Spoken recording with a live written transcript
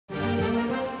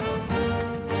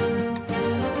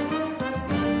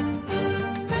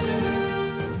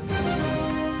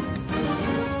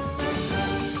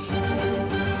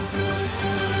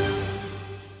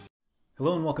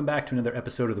Hello and welcome back to another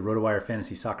episode of the RotoWire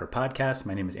Fantasy Soccer Podcast.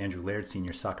 My name is Andrew Laird,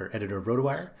 Senior Soccer Editor of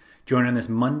RotoWire. Joined on this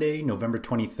Monday, November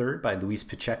 23rd by Luis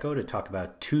Pacheco to talk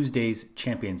about Tuesday's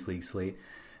Champions League slate.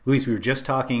 Luis, we were just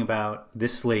talking about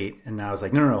this slate, and I was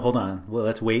like, no, hold on. Well,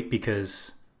 let's wait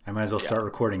because I might as well start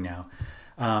recording now.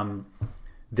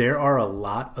 There are a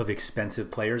lot of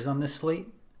expensive players on this slate.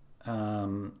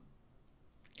 And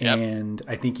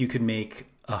I think you could make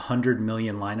 100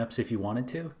 million lineups if you wanted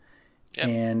to. Yep.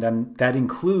 And that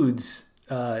includes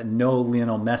no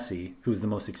Lionel Messi, who's the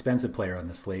most expensive player on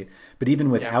the slate. But even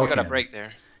without we got him, a break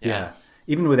there.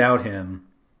 Even without him,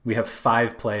 we have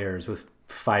 5 players with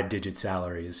 5-digit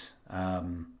salaries.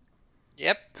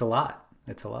 It's a lot.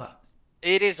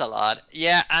 It is a lot.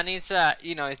 Yeah, and it's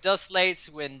it's those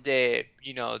slates when the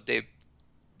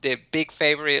big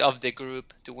favorite of the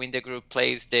group to win the group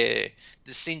plays the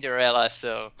Cinderella.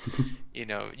 So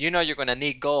you're gonna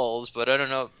need goals, but you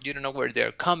don't know where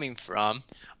they're coming from.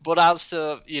 But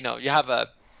also you have a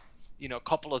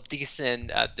couple of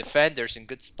decent defenders in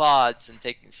good spots and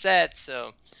taking sets.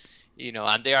 So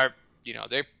and they are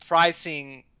they're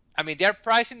pricing. I mean they're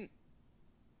pricing,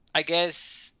 I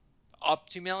guess,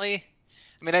 optimally.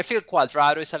 I mean I feel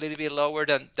Cuadrado is a little bit lower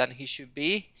than he should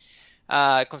be.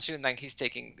 Considering that he's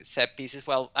taking set pieces.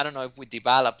 Well, I don't know if with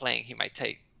Dybala playing, he might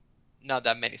take not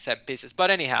that many set pieces. But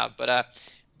anyhow, but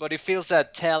it feels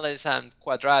that Telles and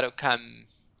Cuadrado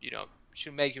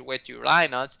should make your way to your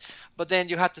lineups. But then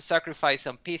you have to sacrifice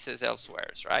some pieces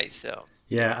elsewhere, right? So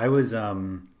yeah, I was.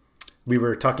 We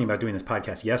were talking about doing this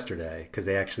podcast yesterday because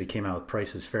they actually came out with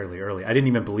prices fairly early. I didn't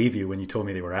even believe you when you told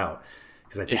me they were out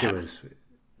because I think it was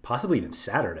possibly even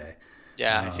Saturday.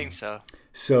 Yeah, I think so.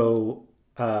 So.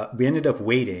 We ended up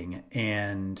waiting,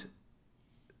 and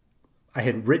I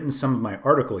had written some of my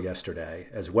article yesterday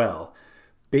as well.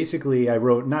 Basically, I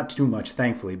wrote, not too much,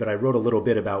 thankfully, but I wrote a little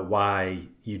bit about why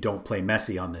you don't play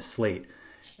Messi on this slate.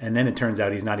 And then it turns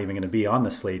out he's not even going to be on the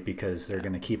slate because they're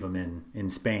going to keep him in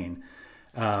Spain.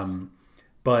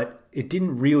 But it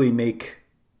didn't really make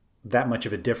that much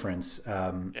of a difference.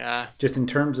 Just in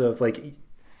terms of,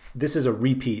 this is a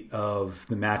repeat of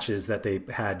the matches that they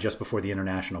had just before the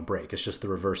international break. It's just the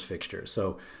reverse fixture.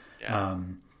 So, but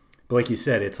like you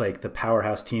said, it's like the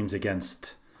powerhouse teams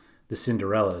against the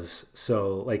Cinderellas.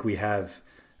 So we have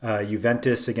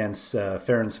Juventus against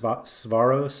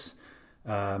Ferencváros,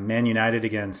 Man United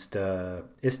against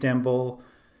Istanbul,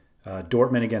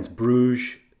 Dortmund against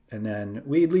Bruges, and then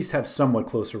we at least have somewhat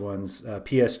closer ones,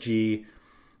 PSG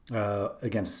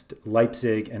against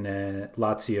Leipzig, and then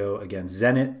Lazio against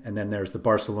Zenit, and then there's the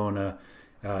Barcelona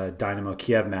Dynamo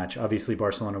Kiev match. Obviously,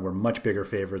 Barcelona were much bigger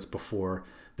favorites before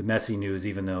the Messi news,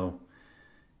 even though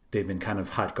they've been kind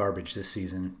of hot garbage this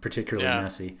season, particularly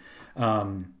Messi.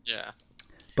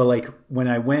 But when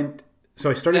I went, so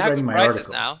I started writing my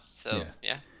article now. So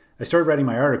I started writing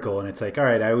my article, and it's like, all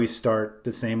right, I always start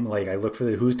the same. I look for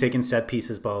who's taking set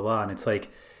pieces, blah blah blah, and it's like,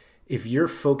 if you're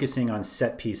focusing on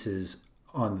set pieces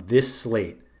on this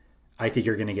slate, I think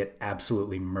you're going to get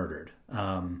absolutely murdered.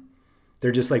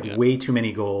 They're just way too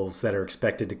many goals that are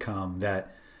expected to come,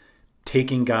 that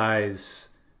taking guys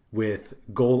with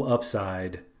goal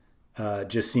upside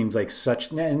just seems like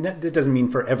such, and that doesn't mean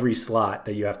for every slot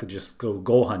that you have to just go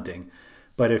goal hunting.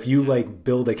 But if you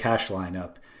build a cash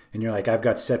lineup and you're like, I've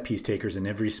got set piece takers in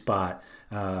every spot,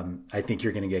 I think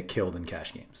you're going to get killed in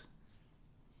cash games.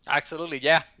 Absolutely,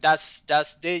 yeah. That's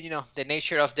the the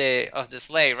nature of the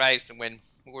slate, right? So when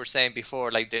we were saying before,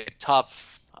 the top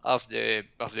of the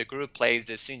group plays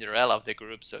the Cinderella of the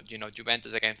group. So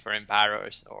Juventus against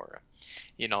Ferencváros, or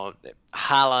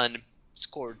Haaland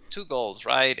scored 2 goals,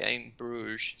 right, in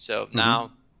Bruges. So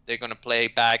now they're gonna play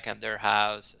back at their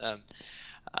house.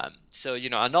 So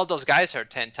and all those guys are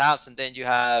 10,000. Then you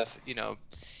have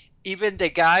even the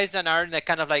guys that are in the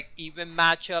kind of even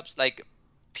matchups like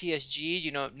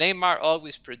PSG, Neymar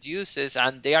always produces,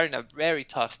 and they are in a very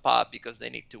tough spot because they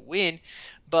need to win.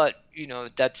 But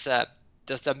does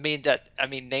that mean that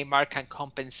Neymar can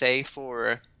compensate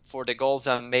for the goals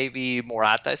that maybe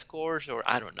Morata scores, or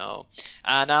I don't know.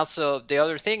 And also the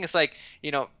other thing is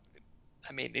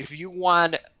if you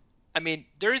want,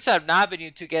 there is an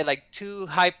avenue to get 2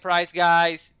 high price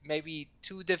guys, maybe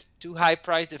two high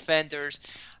price defenders,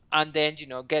 and then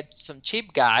get some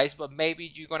cheap guys, but maybe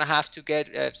you're gonna have to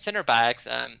get center backs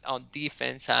on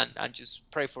defense and just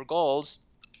pray for goals.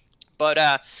 But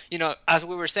as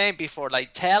we were saying before,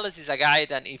 Telles is a guy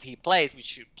that if he plays,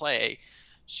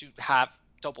 should have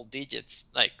double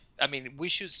digits. We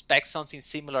should expect something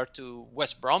similar to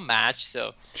West Brom match.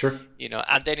 So sure,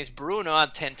 and then it's Bruno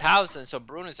at 10,000. So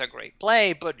Bruno is a great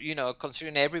play, but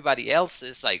considering everybody else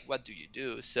is what do you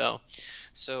do? So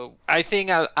I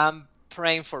think I'm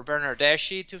praying for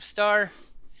Bernardeschi to start.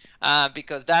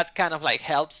 Because that kind of like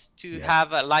helps to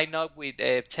have a lineup with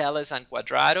Telles and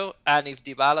Cuadrado. And if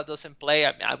Dybala doesn't play,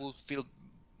 I will feel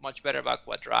much better about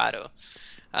Cuadrado,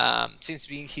 since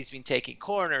he's been taking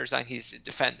corners and he's a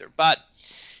defender. But,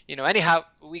 anyhow,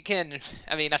 we can,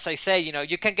 as I say,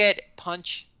 you can get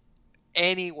punch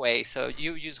anyway. So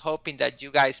you're just hoping that you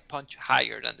guys punch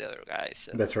higher than the other guys.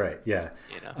 So, that's right, yeah.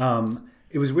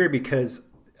 It was weird because...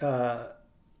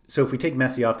 So if we take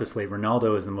Messi off the slate,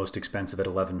 Ronaldo is the most expensive at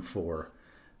 11.4.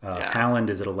 Haaland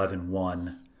is at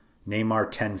 11.1. Neymar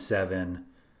 10.7.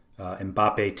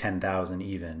 Mbappe 10,000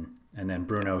 even. And then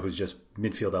Bruno, who's just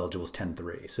midfield eligible, is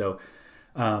 10.3. So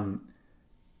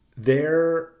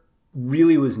there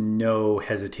really was no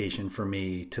hesitation for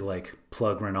me to like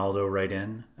plug Ronaldo right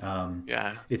in.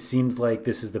 It seems like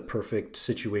this is the perfect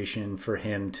situation for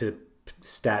him to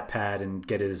stat pad and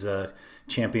get his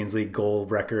Champions League goal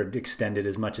record extended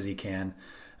as much as he can,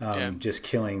 just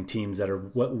killing teams that are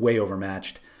way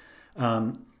overmatched.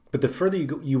 But the further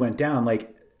you went down,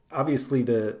 like obviously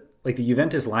the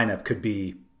Juventus lineup could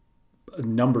be a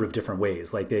number of different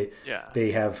ways. Like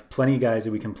they have plenty of guys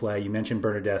that we can play. You mentioned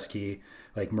Bernardeschi,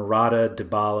 like Morata,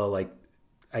 Dybala. Like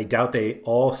I doubt they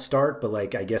all start, but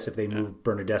like I guess if they move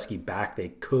Bernardeschi back, they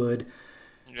could.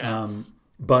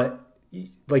 But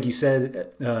like you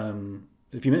said a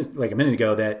minute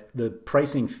ago, that the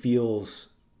pricing feels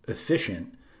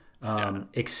efficient,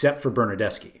 except for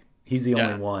Bernardeschi. He's the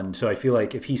only one. So I feel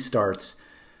like if he starts,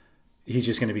 he's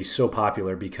just going to be so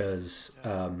popular because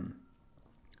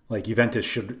like Juventus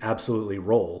should absolutely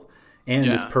roll. And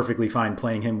it's perfectly fine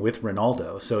playing him with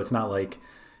Ronaldo. So it's not like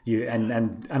you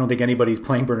and I don't think anybody's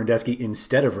playing Bernardeschi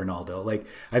instead of Ronaldo. Like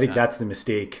I think that's the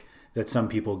mistake that some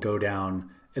people go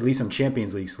down, at least on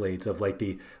Champions League slates, of like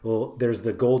there's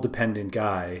the goal dependent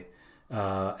guy,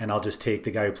 and I'll just take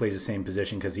the guy who plays the same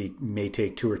position because he may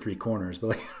take 2 or 3 corners. But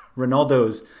like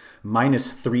Ronaldo's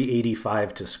minus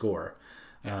 385 to score.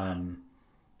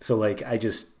 So like I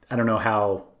don't know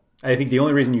how. I think the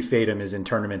only reason you fade him is in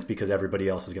tournaments because everybody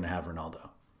else is going to have Ronaldo.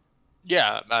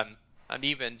 Yeah, and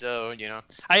even though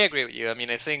I agree with you.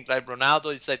 I think like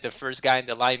Ronaldo is like the first guy in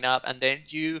the lineup, and then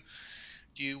you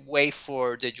wait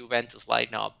for the Juventus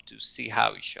lineup to see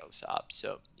how he shows up.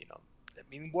 So,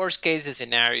 worst case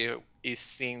scenario, it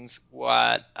seems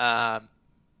what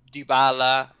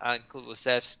Dybala and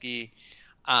Kulusevski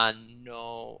and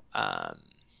no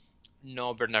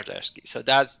Bernardeschi. So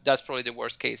that's probably the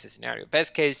worst case scenario.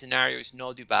 Best case scenario is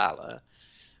no Dybala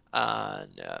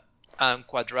and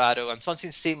Cuadrado and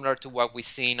something similar to what we've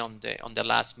seen on the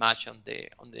last match on the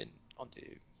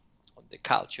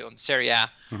Calcio on Serie A.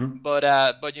 But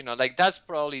like that's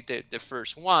probably the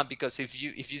first one, because if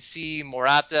you see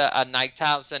Morata at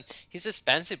 9,000, he's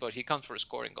expensive, but he comes for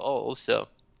scoring goals. So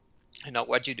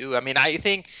what you do. I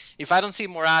think if I don't see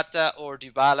Morata or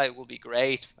Dybala, it will be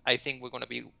great. I think we're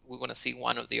gonna see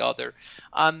one or the other.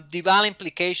 Dybala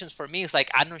implications for me is like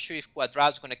I'm not sure if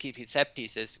Cuadrado's gonna keep his set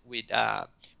pieces with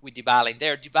Dybala in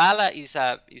there. Dybala is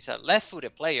a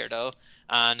left-footed player though,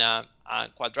 and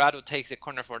Cuadrado takes the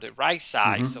corner for the right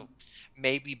side. So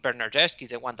maybe Bernardeschi is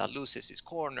the one that loses his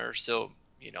corner. So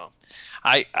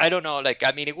I don't know. Like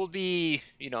it will be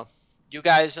you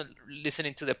guys are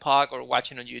listening to the pod or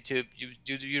watching on YouTube, you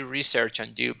do your research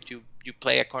and you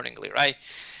play accordingly, right?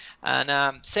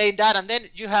 And saying that, and then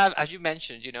you have, as you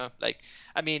mentioned, I'm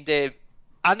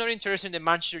not interested in the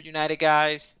Manchester United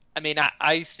guys.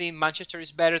 I think Manchester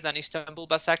is better than Istanbul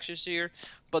Başakşehir here,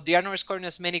 but they are not scoring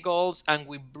as many goals, and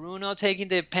with Bruno taking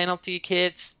the penalty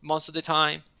kicks most of the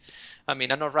time. I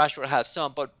know Rashford has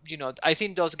some, but I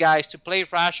think those guys to play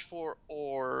Rashford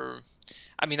or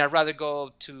I'd rather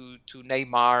go to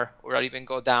Neymar, or I'd even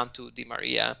go down to Di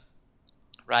Maria,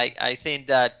 right? I think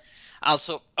that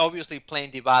also obviously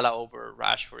playing Dybala over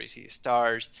Rashford if he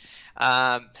starts.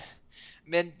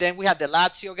 Then we have the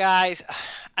Lazio guys.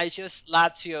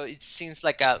 Lazio, it seems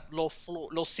like a low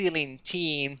ceiling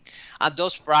team at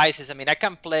those prices. I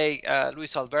can play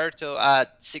Luis Alberto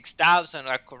at 6,000,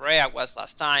 like Correa was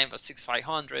last time, or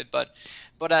 6,500, but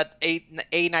at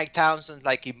 9,000,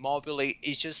 like Immobile,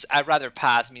 it's just I'd rather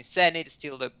pass. Zenit is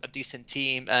still a decent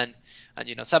team, and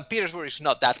St. Petersburg is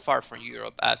not that far from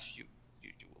Europe as you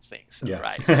will think, so,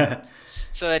 right?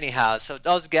 So anyhow, so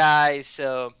those guys.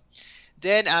 So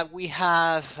then we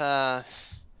have.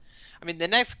 The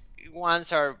next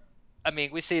ones are,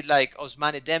 we see like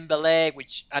Ousmane Dembele,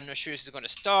 which I'm not sure if he's going to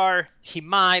start. He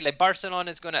might. Like Barcelona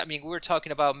is going to. We were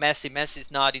talking about Messi.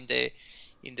 Messi's not in the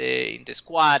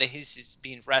squad, and he's just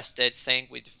being rested. Same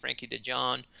with Frankie de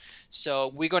Jong. So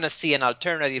we're going to see an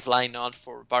alternative lineup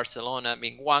for Barcelona.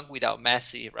 One without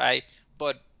Messi, right?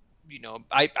 But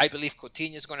I believe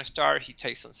Coutinho is going to start. He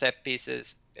takes some set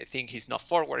pieces. I think he's not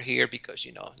forward here because,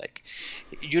 like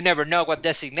you never know what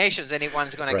designations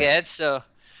anyone's going to get. So,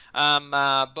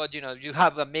 but, you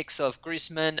have a mix of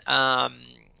Griezmann,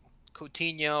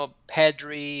 Coutinho,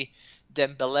 Pedri,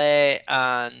 Dembele,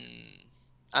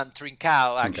 and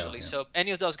Trincao, actually. Yeah. So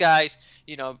any of those guys,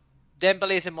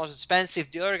 Dembele is the most expensive.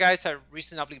 The other guys are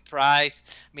reasonably priced.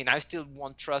 I mean, I still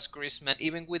won't trust Griezmann,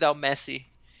 even without Messi.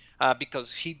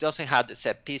 Because he doesn't have the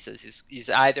set pieces. Is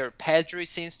either Pedri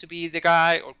seems to be the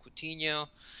guy, or Coutinho,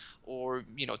 or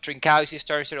Trincao is his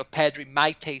starter, or Pedri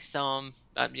might take some.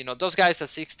 Those guys at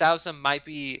 6,000 might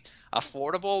be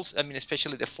affordables. I mean,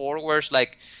 especially the forwards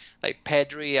like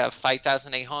Pedri at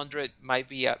 5,800 might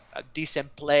be a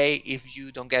decent play if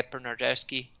you don't get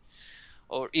Bernardeschi,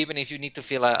 or even if you need to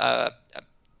fill a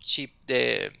cheap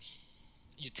the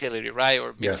utility, right,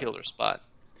 or midfielder spot.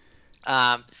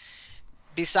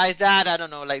 Besides that, I don't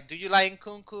know. Like, do you like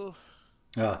Nkunku?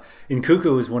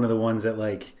 Nkunku is one of the ones that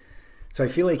so I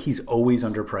feel like he's always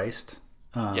underpriced.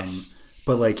 Yes.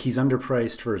 But he's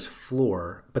underpriced for his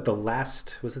floor. But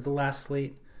was it the last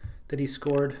slate that he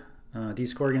scored? Did he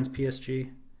score against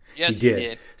PSG? Yes, he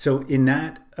did. So in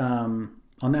that, on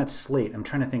that slate, I'm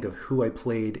trying to think of who I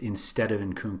played instead of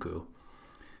Nkunku.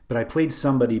 But I played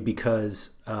somebody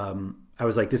because I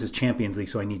was like, this is Champions League,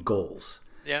 so I need goals.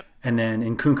 Yep. And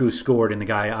then Nkunku scored, and the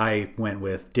guy I went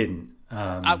with didn't.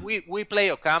 We play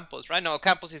Ocampos, right? No,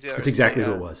 Ocampos is the other. That's exactly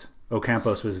who it was.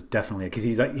 Ocampos was definitely because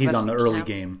he's on the early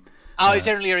game. Oh, it's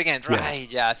earlier again, right?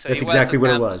 Yeah. So that's exactly what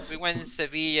it was. We went to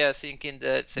Sevilla thinking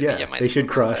that Sevilla might. They should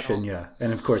crush, and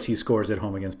of course he scores at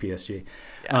home against PSG.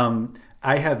 Yeah.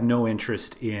 I have no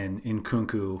interest in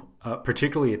Nkunku,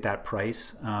 particularly at that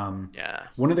price.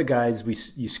 One of the guys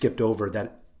you skipped over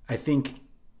that I think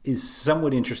is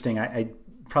somewhat interesting. I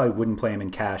probably wouldn't play him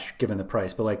in cash given the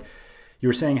price, but you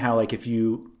were saying how if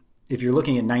you're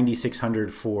looking at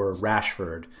 9,600 for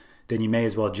Rashford, then you may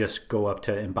as well just go up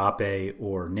to Mbappe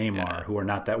or Neymar, who are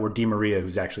not that, or Di Maria,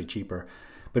 who's actually cheaper.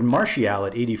 But Martial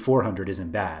at 8,400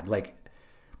 isn't bad.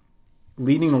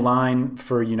 Leading the line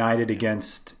for United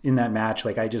in that match,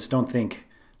 I just don't think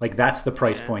that's the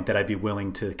price point that I'd be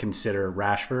willing to consider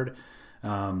Rashford.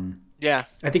 Yeah,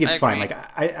 I think it's fine.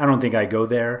 I don't think I go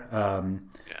there.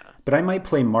 But I might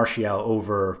play Martial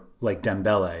over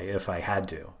Dembele if I had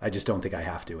to. I just don't think I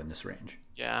have to in this range.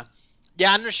 Yeah,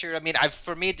 I'm not sure. I mean,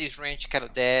 for me, this range kind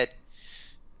of dead.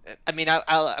 I mean,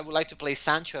 I would like to play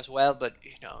Sancho as well, but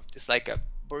it's like a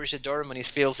Borussia Dortmund. It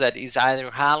feels that it's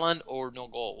either Haaland or no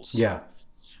goals. Yeah.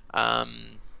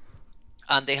 And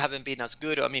they haven't been as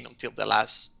good. I mean, until the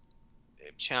last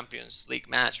Champions League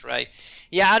match, right?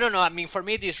 Yeah, I don't know. I mean, for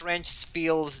me, this range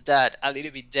feels that a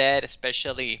little bit dead,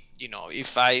 especially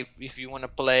if you want to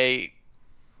play,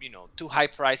 two high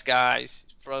price guys.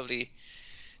 Probably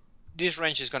this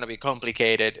range is going to be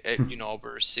complicated.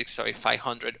 Over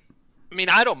 500. I mean,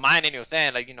 I don't mind any of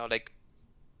them.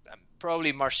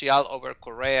 Probably Martial over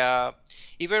Correa,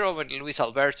 even over Luis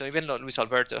Alberto. Even though Luis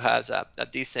Alberto has a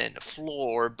decent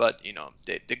floor, but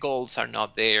the goals are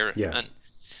not there. Yeah.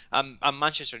 And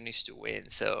Manchester needs to win,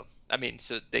 so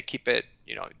they keep it,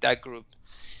 that group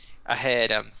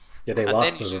ahead. They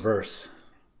lost the reverse.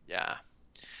 Yeah,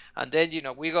 and then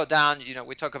we go down.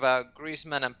 We talk about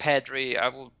Griezmann and Pedri. I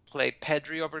will play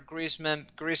Pedri over Griezmann.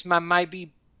 Griezmann might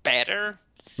be better.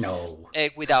 No.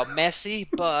 Without Messi,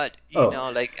 but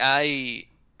I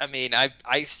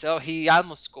saw he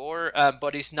almost scored,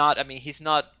 but he's not. I mean, he's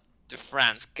not the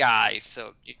France guy,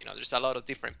 so there's a lot of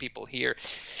different people here.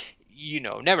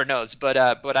 Never knows, but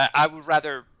I would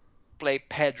rather play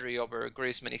Pedri over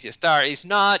Griezmann if you start. If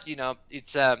not,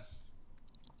 it's I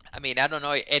don't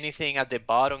know anything at the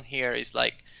bottom here is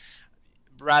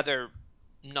rather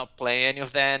not play any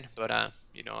of them, but I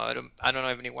don't know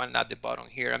anyone at the bottom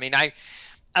here. I mean, I'm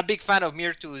a big fan of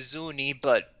Mirtu Zuni,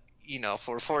 but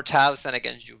for 4,000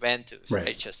 against Juventus, right.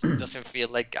 It just doesn't feel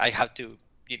like I have to,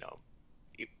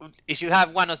 if you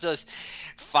have one of those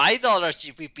 $5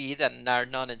 GPP that are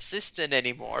non-existent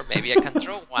anymore, maybe I can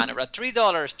throw one, or a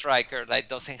 $3 striker that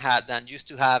doesn't have, that used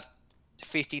to have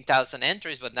 15,000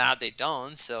 entries, but now they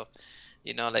don't. So,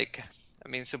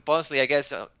 supposedly, I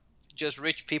guess just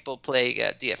rich people play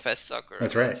DFS soccer.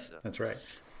 That's right. That's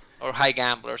right. Or high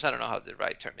gamblers. I don't know how the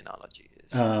right terminology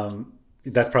is.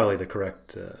 That's probably the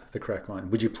correct one.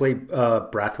 Would you play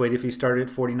Brathwaite if he started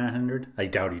at 4,900? I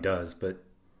doubt he does, but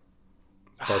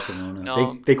Barcelona.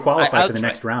 No, they qualify for the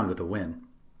next round with a win.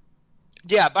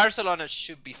 Yeah, Barcelona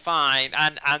should be fine,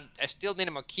 and still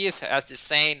Dynamo Kiev has the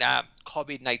same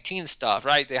COVID-19 stuff,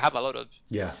 right? They have a lot of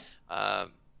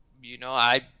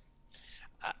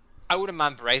I wouldn't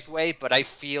mind Braithwaite, but I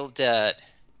feel that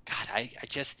God, I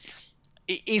just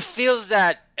it feels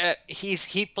that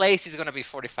he plays is going to be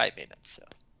 45 minutes. So.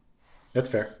 That's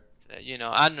fair. So,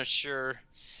 I'm not sure.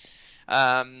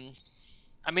 I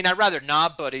mean, I'd rather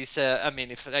not, but it's. I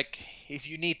mean, if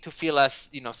you need to feel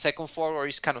as second forward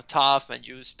is kind of tough, and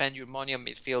you spend your money on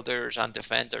midfielders and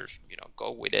defenders,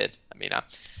 go with it. I mean,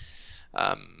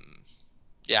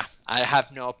 yeah, I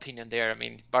have no opinion there. I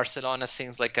mean, Barcelona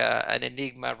seems like an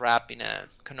enigma wrapped in a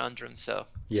conundrum. So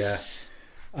yeah.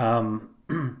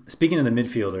 Speaking of the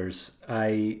midfielders,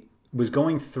 I was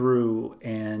going through,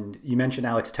 and you mentioned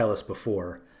Alex Telles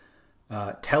before.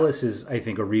 Telles is, I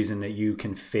think, a reason that you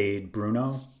can fade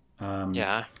Bruno.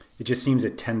 Yeah. It just seems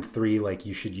at 10-3 like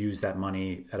you should use that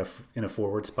money in a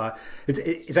forward spot.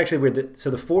 It's actually weird. So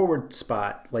the forward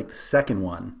spot, like the second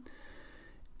one,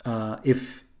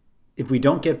 if we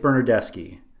don't get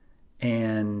Bernardeschi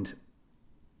and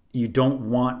you don't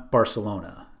want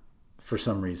Barcelona for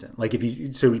some reason, like if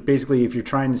you're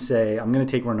trying to say, I'm going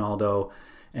to take Ronaldo,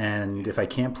 and if I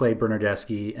can't play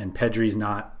Bernardeschi and Pedri's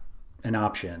not an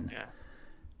option,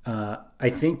 I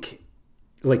think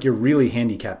like you're really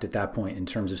handicapped at that point in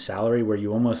terms of salary, where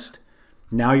you almost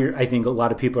I think a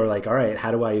lot of people are like, all right,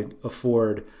 how do I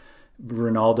afford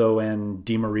Ronaldo and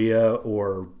Di Maria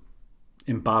or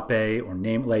Mbappe or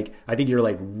name? Like, I think you're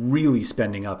like really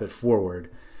spending up at forward.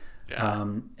 Yeah.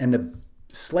 And the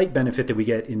slight benefit that we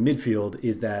get in midfield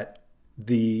is that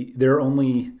there are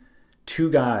only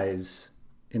two guys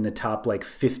in the top like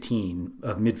 15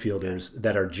 of midfielders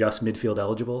that are just midfield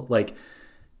eligible. Like,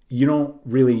 you don't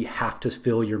really have to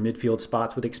fill your midfield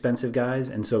spots with expensive guys,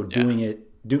 and so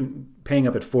paying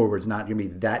up at forward is not going to be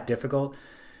that difficult,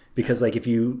 because like if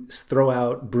you throw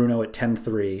out Bruno at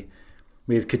 10-3,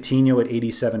 we have Coutinho at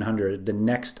 8,700. The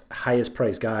next highest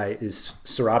priced guy is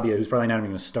Sarabia, who's probably not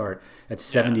even going to start, at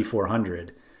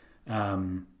 7,400.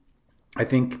 I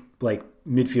think like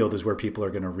midfield is where people are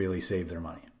going to really save their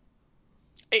money.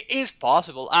 It is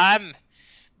possible.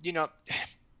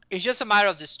 It's just a matter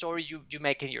of the story you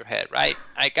make in your head, right?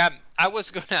 Like I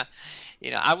was gonna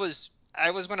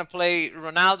play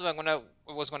Ronaldo.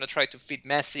 I was gonna try to fit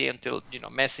Messi until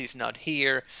Messi's not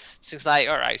here. So it's like,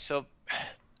 all right, so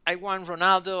I want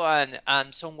Ronaldo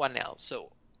and someone else.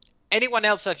 So anyone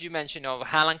else that you mentioned,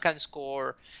 Haaland can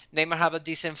score, Neymar have a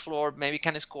decent floor, maybe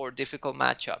can score, difficult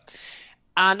matchup.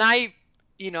 And I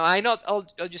know all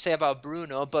you say about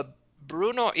Bruno, but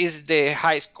Bruno is the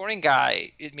high scoring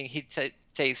guy. I mean, he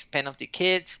takes penalty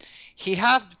kicks. He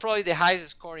have probably the highest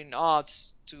scoring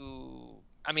odds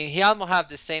he almost have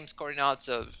the same scoring odds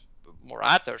of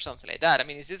Morata or something like that. I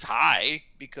mean, it's just high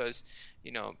because,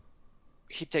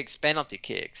 he takes penalty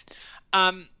kicks.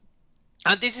 And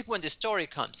this is when the story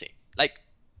comes in. Like,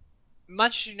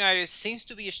 Manchester United seems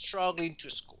to be struggling to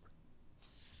score.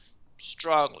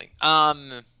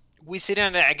 We see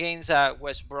them against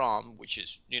West Brom, which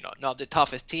is, not the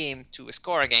toughest team to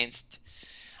score against.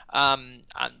 And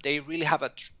they really have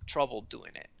a trouble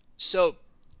doing it. So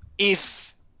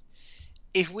if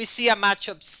we see a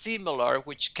matchup similar,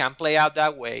 which can play out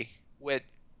that way, with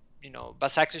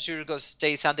Başakşehir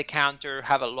stays on the counter,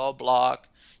 have a low block,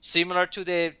 similar to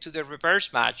the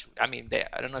reverse match. I mean,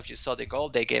 I don't know if you saw the goal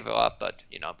they gave up, but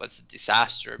but it's a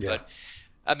disaster. Yeah. But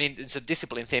I mean, it's a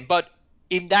discipline thing. But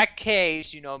in that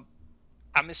case,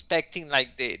 I'm expecting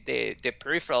like the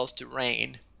peripherals to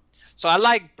reign. So I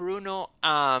like Bruno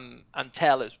and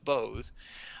Telles both.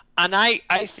 And I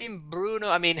think Bruno,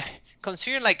 I mean,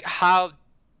 considering like how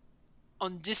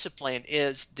undisciplined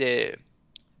is the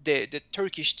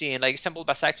Turkish team, like example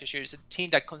Başakşehir is a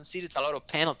team that concedes a lot of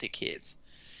penalty kicks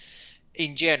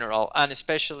in general, and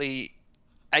especially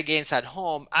against at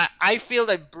home. I feel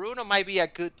that Bruno might be a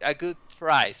good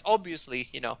price. Obviously,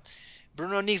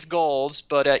 Bruno needs goals,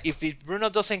 but if Bruno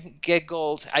doesn't get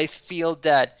goals, I feel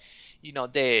that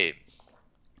the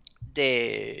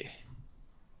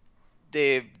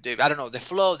I don't know, the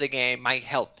flow of the game might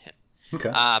help him. Okay.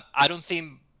 I don't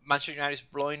think Manchester United is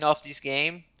blowing off this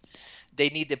game. They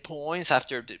need the points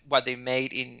after what they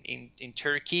made in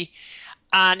Turkey.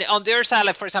 And on the other side,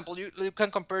 like for example, you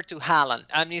can compare to Haaland.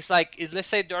 I mean, it's like let's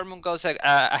say Dortmund goes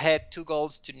ahead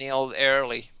 2-0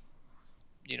 early.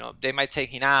 They might take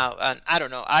him out, and I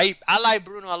don't know. I like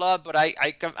Bruno a lot, but I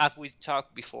as we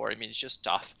talked before, I mean, it's just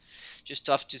tough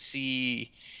to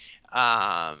see.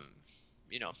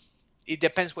 It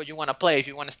depends what you want to play. If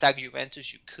you want to stack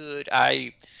Juventus, you could.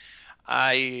 I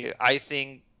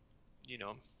think,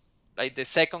 like the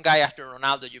second guy after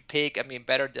Ronaldo you pick, I mean,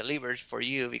 better delivers for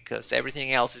you, because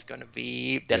everything else is going to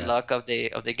be the luck of the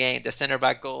game, the center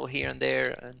back goal here and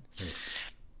there,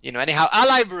 and anyhow, I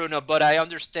like Bruno, but I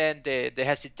understand the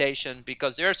hesitation,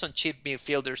 because there are some cheap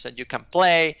midfielders that you can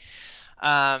play.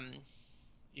 Um,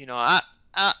 you know,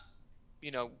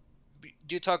 you know,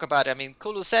 you talk about it. I mean,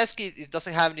 Kulusevski, it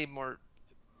doesn't have any more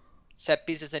set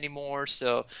pieces anymore.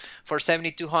 So for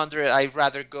 7,200, I'd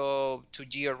rather go to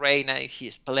Gio Reyna if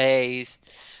he plays.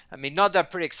 I mean, not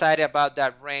that pretty excited about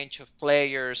that range of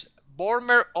players.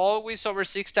 Bormer always over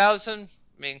 6,000.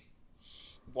 I mean,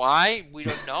 why? We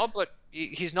don't know, but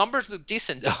his numbers look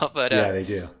decent though. But yeah, they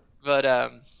do.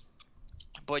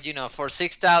 But you know, for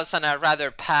 6,000, I'd rather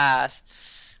pass.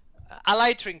 I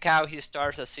like Trincao. He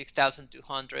starts at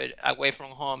 6,200 away from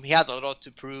home. He had a lot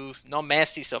to prove. No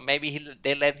Messi, so maybe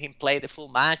they let him play the full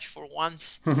match for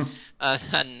once.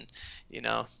 And you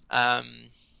know,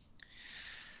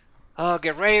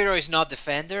 Guerreiro is not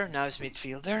defender. Now he's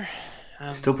midfielder.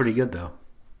 Still pretty good though.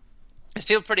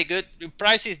 Still pretty good. The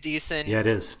price is decent. Yeah, it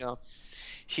is. You know,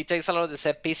 he takes a lot of the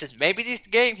set pieces. Maybe this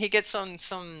game he gets some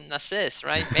assists,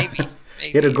 right? Maybe.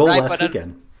 He had a goal last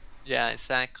weekend. Yeah,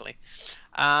 exactly.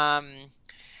 I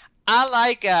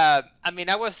like. I mean,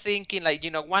 I was thinking like,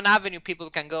 you know, one avenue people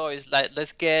can go is like,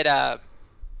 let's get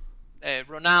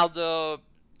Ronaldo,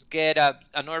 get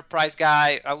another price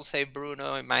guy. I would say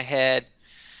Bruno in my head.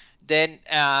 Then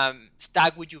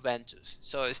stack with Juventus.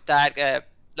 So stack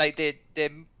like the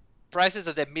prices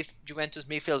of the Juventus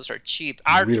midfielders are cheap.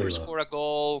 Arthur really scored a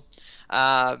goal.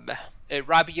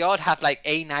 Rabiot had like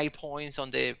 8-9 points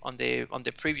on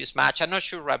the previous match. I'm not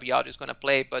sure Rabiot is going to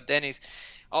play, but then it's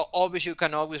obviously you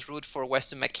can always root for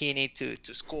Weston McKennie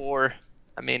to score.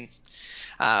 I mean,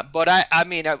 but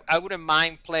I wouldn't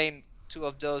mind playing two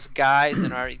of those guys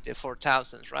and are in the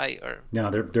 4,000s, right? Or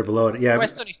no, they're below it. Yeah,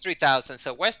 Weston is 3,000,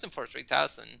 so Weston for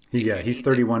 3,000. Yeah, he's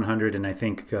 3,100, and I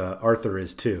think Arthur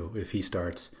is too if he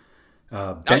starts.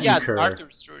 Arthur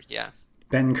is true. Yeah.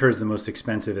 Bentancur's the most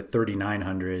expensive at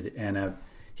 3,900, and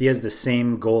he has the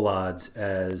same goal odds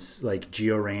as like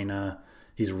Gio Reyna.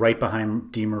 He's right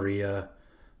behind Di Maria.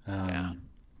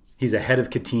 He's ahead of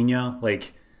Coutinho.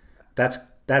 Like that's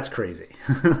crazy.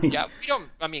 Yeah, we don't.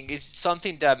 I mean, it's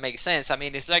something that makes sense. I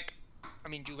mean, it's like, I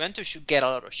mean, Juventus should get a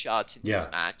lot of shots in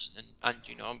this match, and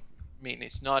you know, I mean,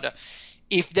 it's not a.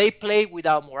 If they play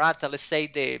without Morata, let's say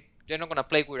they're not gonna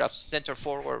play with a center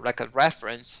forward like a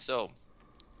reference, so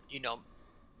you know.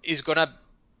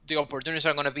 The opportunities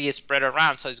are gonna be spread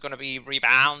around, so it's gonna be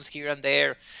rebounds here and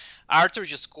there. Arthur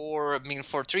just scored, I mean,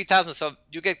 for 3,000, so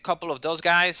you get a couple of those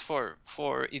guys for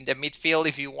in the midfield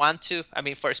if you want to. I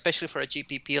mean, especially for a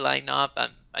GPP lineup,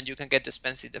 and you can get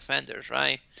expensive defenders,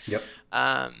 right? Yep.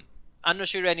 I'm not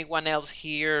sure anyone else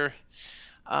here.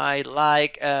 I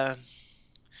like. I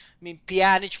mean,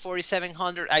 Pjanic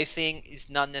 4,700. I think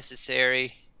is not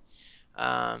necessary.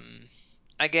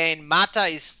 Again, Mata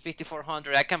is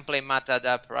 5,400. I can play Mata at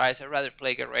that price. I'd rather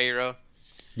play Guerreiro.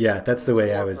 Yeah, that's the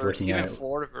way I was looking at it.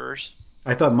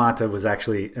 I thought Mata was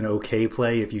actually an okay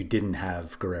play if you didn't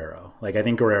have Guerreiro. Like, I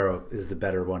think Guerreiro is the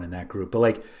better one in that group. But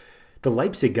like, the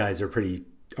Leipzig guys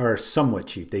are somewhat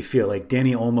cheap. They feel like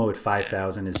Danny Olmo at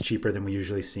 5,000 is cheaper than we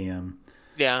usually see him.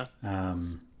 Yeah. I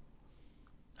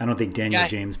don't think Daniel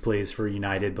James plays for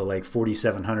United, but like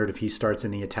 4,700 if he starts in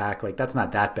the attack, like that's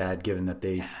not that bad given that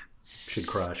they should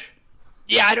crush.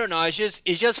 Yeah, I don't know. It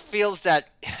just feels that,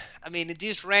 I mean, in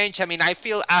this range, I mean, I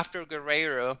feel after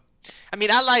Guerreiro, I mean,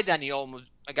 I like Dani Olmo,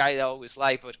 a guy that I always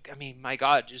like, but I mean, my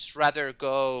God, just rather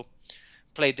go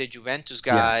play the Juventus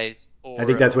guys. Yeah. I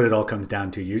think that's what it all comes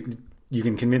down to. You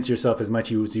can convince yourself as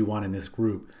much as you want in this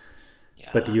group,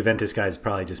 but the Juventus guys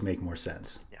probably just make more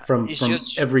sense from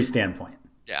every standpoint.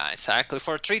 Yeah, exactly.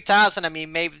 For 3,000, I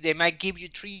mean, maybe they might give you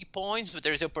 3 points, but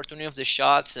there's the opportunity of the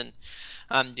shots, and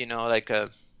you know, like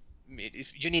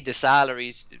if you need the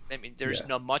salaries. I mean, there's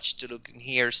not much to look in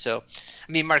here. So,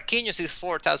 I mean, Marquinhos is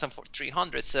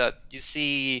 4,300. So you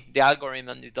see the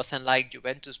algorithm it doesn't like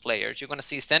Juventus players. You're gonna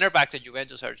see center back to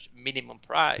Juventus are minimum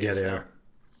price. Yeah, they are.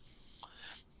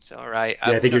 So, all right.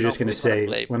 Yeah, I think you're just gonna say,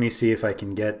 let me see if I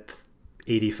can get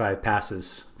 85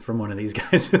 passes from one of these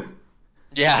guys.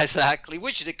 Yeah, exactly.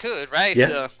 Which they could, right?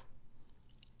 Yeah.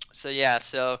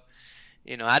 So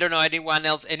you know, I don't know anyone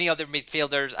else, any other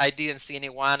midfielders. I didn't see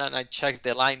anyone, and I checked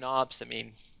the lineups. I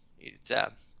mean, it's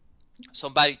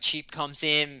somebody cheap comes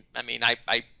in. I mean,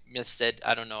 I missed it.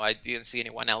 I don't know. I didn't see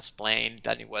anyone else playing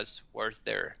that it was worth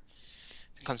their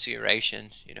consideration.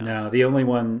 You know. No, the only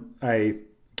one I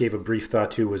gave a brief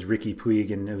thought to was Ricky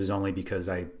Puig, and it was only because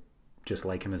I just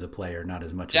like him as a player, not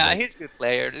as much. Yeah, he's a good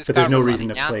player. But there's no reason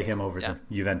to play him over the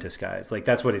Juventus guys. Like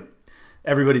that's what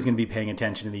everybody's going to be paying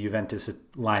attention to the Juventus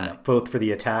lineup, both for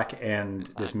the attack and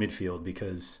this midfield,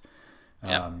 because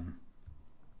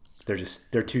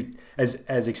they're too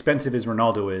as expensive as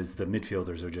Ronaldo is. The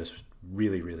midfielders are just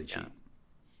really, really cheap.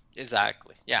 Yeah.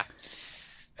 Exactly. Yeah.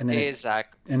 And then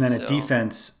exactly. And then at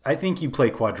defense, I think you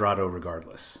play Cuadrado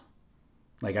regardless.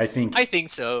 Like I think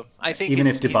so. I think even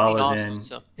if Dybala's awesome, in,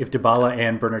 so. if Dybala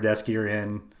and Bernardeschi are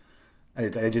in,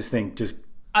 I just think just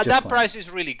at that play. price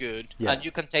is really good, and you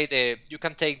can take the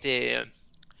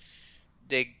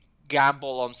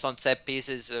gamble on some set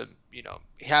pieces. He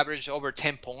averaged over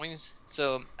 10 points.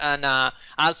 So and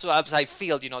also as I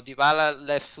feel, Dybala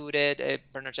left-footed,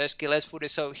 Bernardeschi left-footed.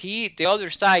 So the other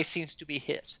side seems to be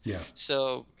his. Yeah.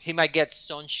 So he might get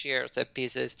some shares set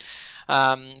pieces.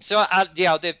 Of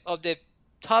the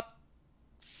top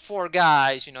 4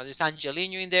 guys, there's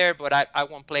Angelino in there, but I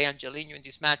won't play Angelino in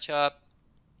this matchup.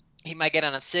 He might get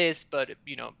an assist, but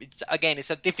it's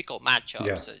a difficult matchup,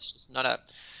 yeah. So it's just not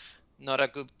a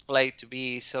good play to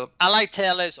be. So I like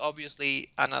Telles, obviously,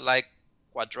 and I like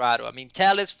Cuadrado. I mean,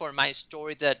 Telles for my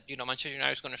story that Manchester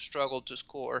United is going to struggle to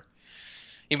score.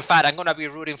 In fact, I'm going to be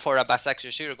rooting for a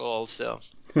Başakşehir goal. So,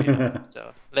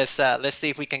 so let's see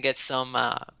if we can get some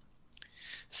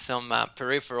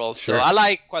peripherals. Sure. So I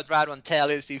like Cuadrado and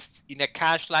Telles. If in a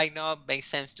cash lineup, makes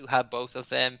sense to have both of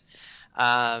them.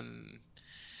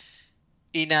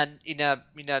 In a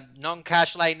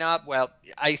non-cash lineup, well,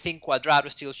 I think Cuadrado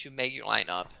still should make your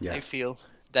lineup. Yeah. I feel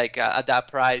like at that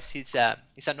price, he's a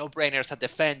no-brainer as a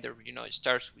defender. It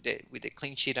starts with the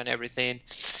clean sheet and everything.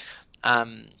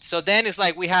 So then it's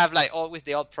like we have like always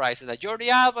the odd prices. Like Jordi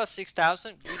Alba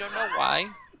 6,000. We don't know why.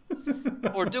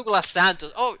 Or Douglas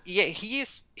Santos. Oh yeah, he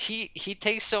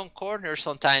takes some corners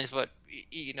sometimes, but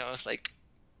it's like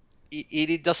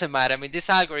it doesn't matter. I mean, this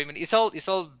algorithm it's all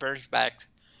Bergbacked.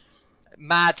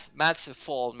 Matt's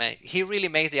fault, man. He really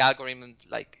makes the algorithm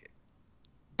like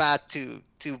bad to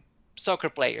soccer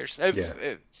players,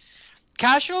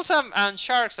 casuals and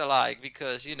sharks alike,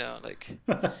 because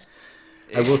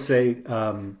I will say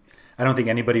I don't think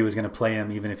anybody was going to play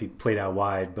him even if he played out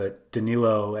wide, but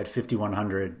Danilo at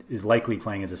 5,100 is likely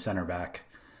playing as a center back.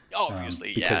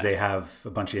 Obviously, because they have a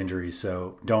bunch of injuries,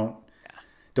 so don't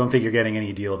think you're getting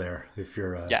any deal there if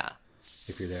you're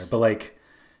there. But like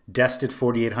Dest at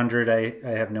 4,800, I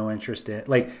have no interest in.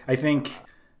 Like I think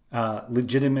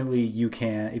legitimately you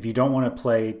can, if you don't want to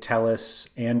play Telles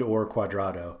and or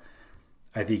Cuadrado,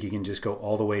 I think you can just go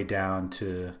all the way down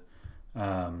to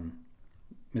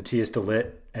Matthias de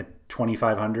Ligt at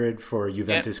 2,500 for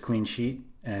Juventus clean sheet,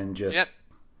 and just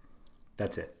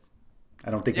that's it.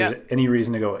 I don't think there's any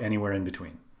reason to go anywhere in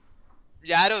between.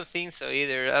 Yeah, I don't think so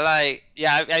either. I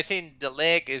think the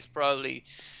leg is probably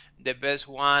the best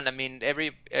one. I mean,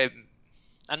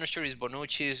 I'm not sure if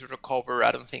Bonucci is recovered.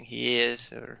 I don't think he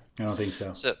is. I don't think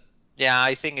so. So, yeah,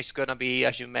 I think it's going to be,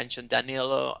 as you mentioned,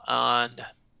 Danilo. And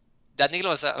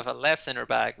Danilo is a left center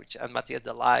back, and Matthias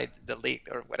de Ligt,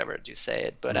 or whatever you say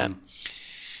it. But,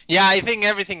 I think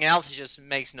everything else just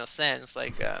makes no sense.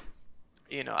 Like, I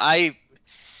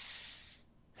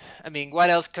mean, what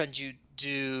else can you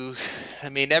do? I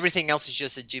mean, everything else is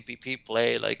just a GPP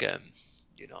play.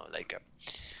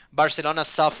 Barcelona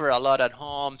suffer a lot at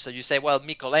home, so you say, well,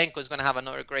 Mikolenko is going to have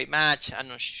another great match. I'm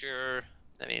not sure.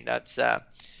 I mean, that's then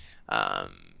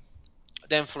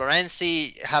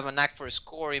Florenzi have a knack for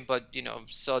scoring, but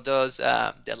so does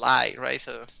the lie, right?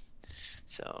 So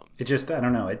it just, I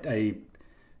don't know.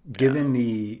 Given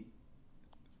the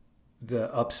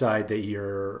upside that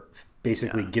you're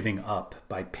basically giving up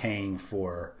by paying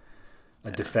for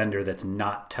a defender that's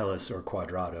not Telles or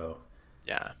Cuadrado,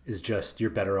 is just, you're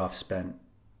better off spent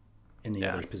in the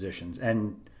other positions.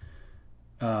 And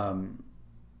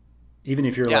even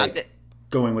if you're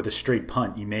going with a straight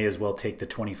punt, you may as well take the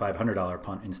 $2,500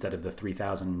 punt instead of the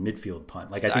 $3,000 midfield punt.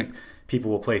 Like, exactly. I think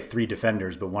people will play 3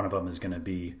 defenders, but one of them is going to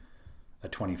be a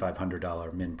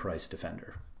 $2,500 min price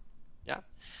defender. Yeah.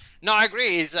 No, I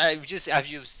agree. It's just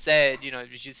as you said,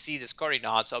 you see the scoring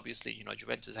odds. Obviously,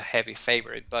 Juventus is a heavy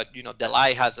favorite, but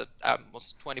Delay has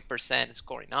almost 20%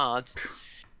 scoring odds,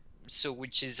 so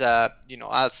which is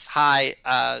as high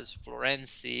as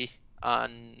Florenzi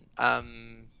and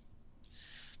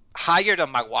higher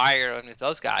than Maguire and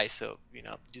those guys. So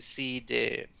you see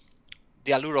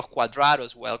the allure of Cuadrado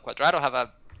as well. Cuadrado have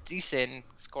a decent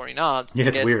scoring odds. Yeah,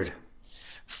 it's weird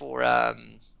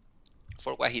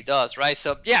for what he does, right?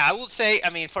 So I would say, I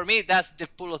mean, for me, that's the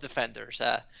pool of defenders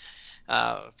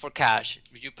for cash.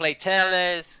 You play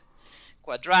Telles,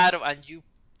 Cuadrado, and you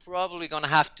probably gonna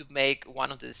have to make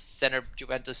one of the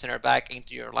Juventus center back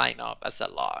into your lineup as a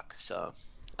lock. So,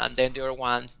 and then the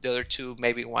other two,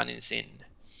 maybe one is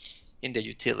in the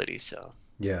utility. So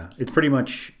yeah, it's pretty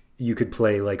much, you could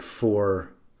play like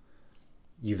 4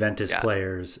 Juventus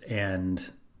players,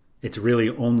 and it's really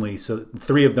only so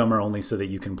 3 of them are only so that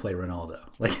you can play Ronaldo.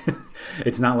 Like,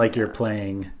 it's not like you're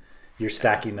playing, you're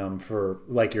stacking them for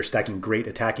like you're stacking great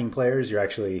attacking players. You're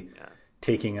actually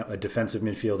taking a defensive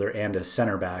midfielder and a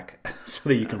center back so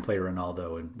that you can play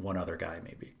Ronaldo and one other guy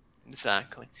maybe.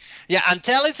 Exactly. Yeah, and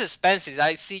Tel is expensive.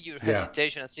 I see your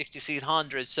hesitation at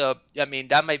 6,600. So I mean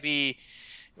that might be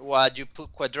what you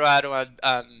put Cuadrado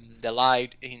and the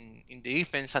light in the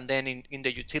defense, and then in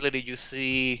the utility you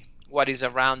see what is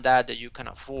around that you can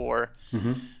afford.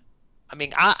 Mm-hmm. I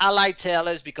mean, I like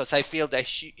Tellez because I feel that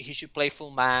he should play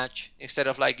full match instead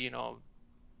of like,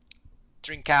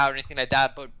 drink out or anything like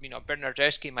that. But,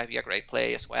 Bernardeschi might be a great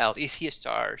play as well. Is he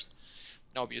stars,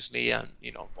 obviously, and,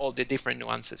 all the different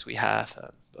nuances we have.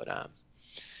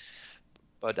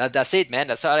 But that's it, man.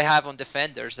 That's all I have on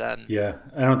defenders. And yeah,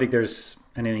 I don't think there's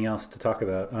anything else to talk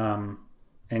about.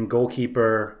 And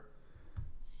goalkeeper...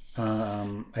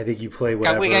 I think you play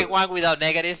whatever. Can we get one without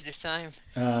negatives this time?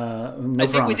 No I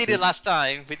think we did it last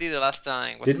time.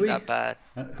 Wasn't that bad?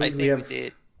 I think we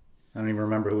did. I don't even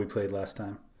remember who we played last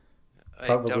time.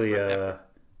 Probably we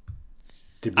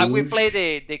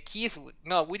played the Kiev.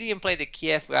 No, we didn't play the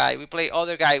Kiev guy. We played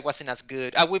other guy who wasn't as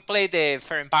good. We played the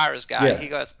Ferencváros guy. Yeah. He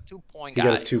got us 2-point guy. He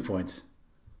got us 2 points.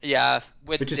 Yeah,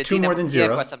 which is 2 more than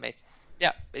 0. Was amazing.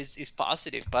 Yeah, it's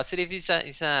positive. Positive is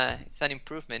an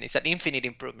improvement. It's an infinite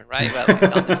improvement, right? Well, it's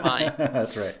undefined.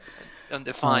 That's right.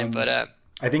 Undefined, but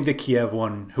I think the Kiev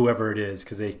one, whoever it is,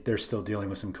 because they're still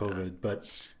dealing with some COVID.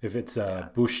 But if it's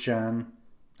Bushchan,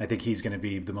 I think he's going to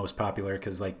be the most popular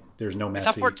because there's no Messi. It's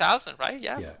at 4,000, right?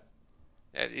 Yeah.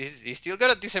 He's still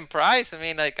got a decent price. I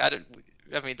mean,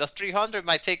 those 300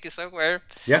 might take you somewhere.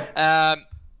 Yeah.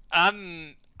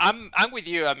 I'm with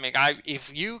you. I mean,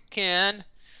 if you can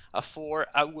afford,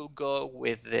 I will go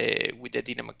with the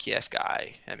Dynamo Kiev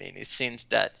guy. I mean, it seems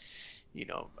that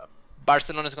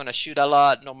Barcelona is going to shoot a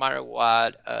lot no matter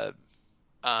what, and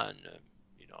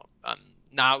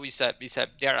now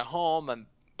they're at home and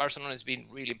Barcelona has been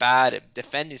really bad at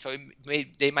defending, so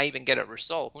they might even get a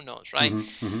result. Who knows, right?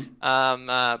 Mm-hmm.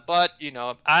 But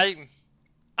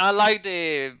I like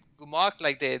the Gumak,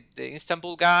 like the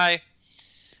Istanbul guy.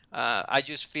 I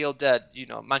just feel that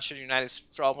Manchester United's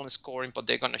problem is scoring, but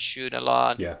they're gonna shoot a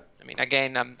lot. Yeah. I mean,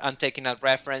 again, I'm taking a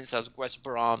reference as West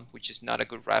Brom, which is not a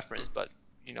good reference, but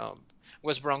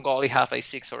West Brom goalie had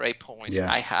 6 or 8 points.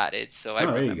 Yeah. I had it, so I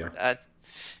remember that.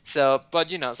 So,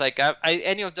 but it's like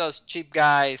any of those cheap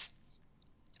guys.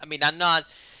 I mean, I'm not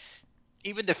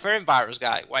even the Ferencváros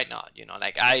guy. Why not?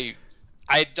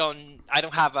 I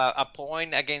don't have a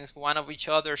point against one of each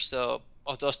other. So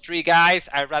of those 3 guys,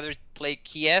 I'd rather play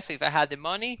Kiev if I had the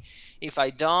money. If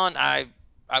I don't, I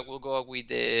will go with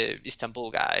the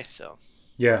Istanbul guy. So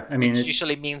yeah, I mean, it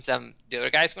usually means the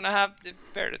other guy's gonna have the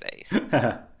better days.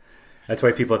 That's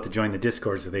why people have to join the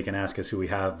Discord so they can ask us who we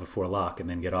have before lock and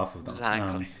then get off of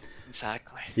them.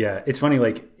 Exactly. Yeah, it's funny.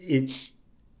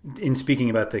 In speaking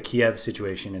about the Kiev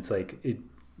situation, it's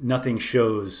nothing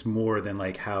shows more than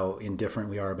how indifferent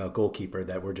we are about goalkeeper.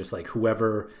 That we're just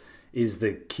whoever is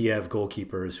the Kiev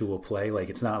goalkeepers who will play.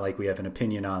 It's not like we have an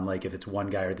opinion on if it's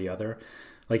one guy or the other.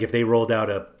 If they rolled out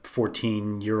a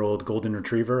 14-year-old golden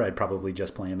retriever, I'd probably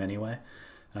just play him anyway.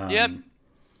 Yep.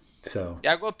 So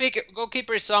yeah,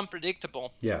 goalkeeper is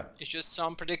unpredictable. Yeah, it's just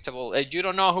unpredictable. You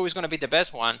don't know who is going to be the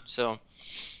best one. So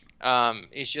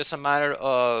it's just a matter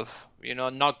of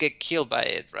not get killed by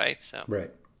it, right? So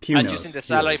right. I'm using the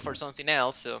salary for something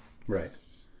else. So right.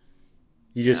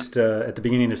 You just at the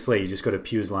beginning of the slate, you just go to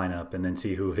Tues lineup and then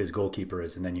see who his goalkeeper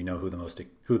is, and then you know who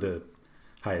the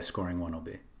highest scoring one will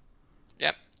be.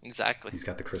 Yep, exactly. He's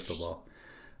got the crystal ball.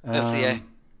 That's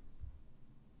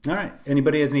All right.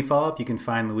 Anybody has any follow-up, you can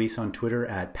find Luis on Twitter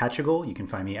at Pacheco. You can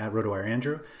find me at RotoWire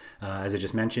Andrew. As I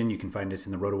just mentioned, you can find us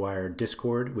in the RotoWire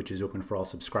Discord, which is open for all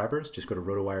subscribers. Just go to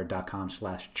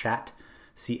rotowire.com/chat,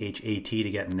 CHAT,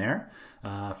 to get in there.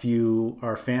 If you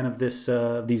are a fan of these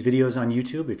videos on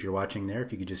YouTube, if you're watching there,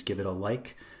 if you could just give it a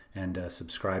like and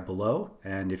subscribe below.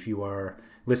 And if you are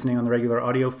listening on the regular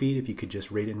audio feed, if you could just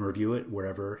rate and review it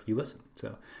wherever you listen.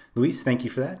 So, Luis, thank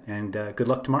you for that, and good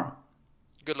luck tomorrow.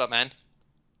 Good luck, man.